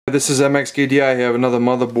This is MXKDI. I have another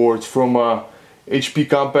motherboard. It's from HP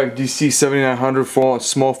Compaq dc7900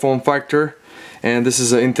 small form factor, and this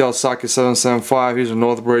is an Intel socket 775. Here's a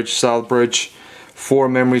north bridge, south bridge, 4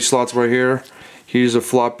 memory slots right here. Here's a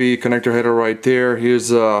floppy connector header right there.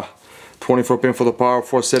 Here's a 24 pin for the power,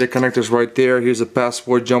 4 static connectors right there. Here's a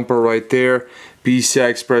passport jumper right there. PCI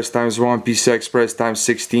Express times 1, PCI Express times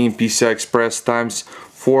 16, PCI Express times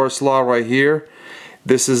 4 slot right here.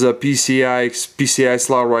 This is a PCI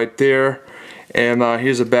slot right there, and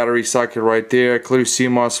here's a battery socket right there, clear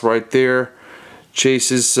CMOS right there,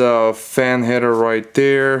 Chase's fan header right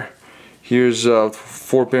there. Here's a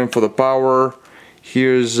 4 pin for the power.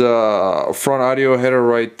 Here's a front audio header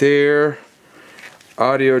right there,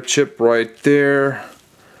 audio chip right there.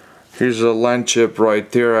 Here's a LAN chip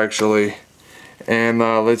right there actually, and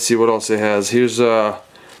let's see what else it has. Here's 4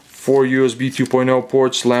 USB 2.0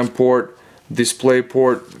 ports, LAN port, display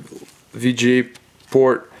port, VGA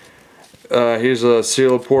port. Here's a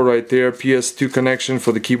serial port right there, PS2 connection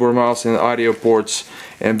for the keyboard, mouse, and audio ports.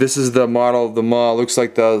 And this is the model of the mod. Looks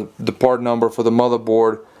like the part number for the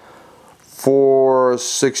motherboard,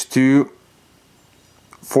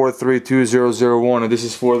 462432001, and this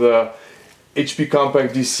is for the HP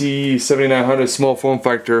Compaq dc7900 small form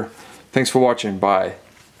factor. Thanks for watching. Bye.